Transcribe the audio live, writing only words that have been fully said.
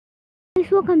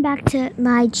welcome back to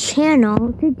my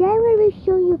channel. Today I'm going to be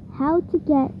showing you how to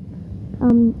get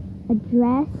a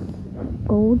dress,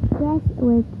 gold dress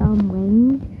with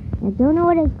wings. I don't know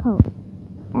what it's called.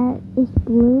 It's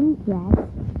balloon dress.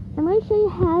 I'm going to show you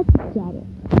how to get it.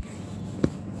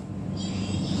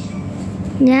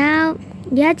 Now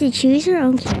you have to choose your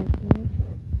own character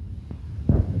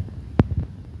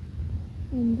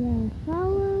and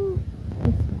follow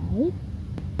this way.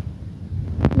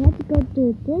 You have to go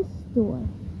to this door.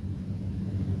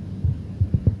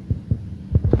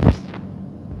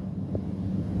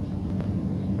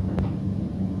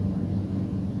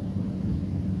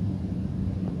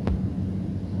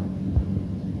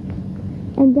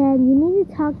 And then you need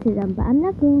to talk to them, but I'm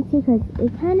not going to because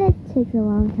it kind of takes a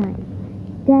long time.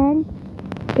 Then,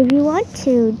 if you want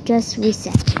to, just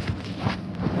reset.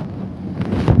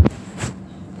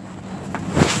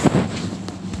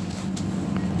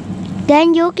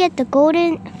 Then you'll get the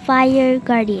Golden Fire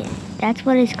Guardian. That's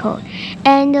what it's called.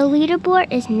 And the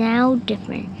leaderboard is now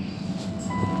different.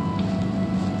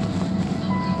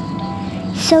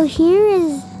 So here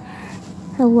is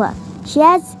her look. She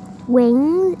has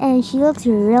wings and she looks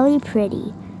really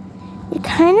pretty. It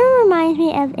kind of reminds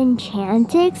me of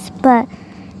Enchantix, but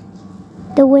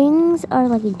the wings are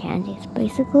like Enchantix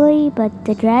basically, but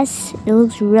the dress, it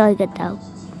looks really good though.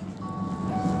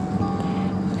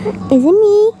 Is it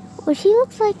me? Well, she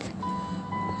looks like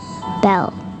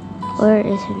Belle, or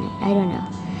is her name? I don't know.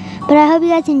 But I hope you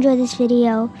guys enjoyed this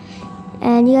video,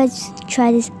 and you guys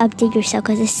try this update yourself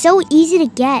because it's so easy to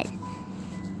get.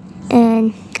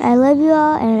 And I love you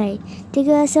all, and I thank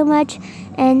you guys so much.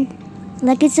 And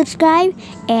like and subscribe,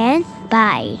 and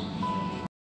bye.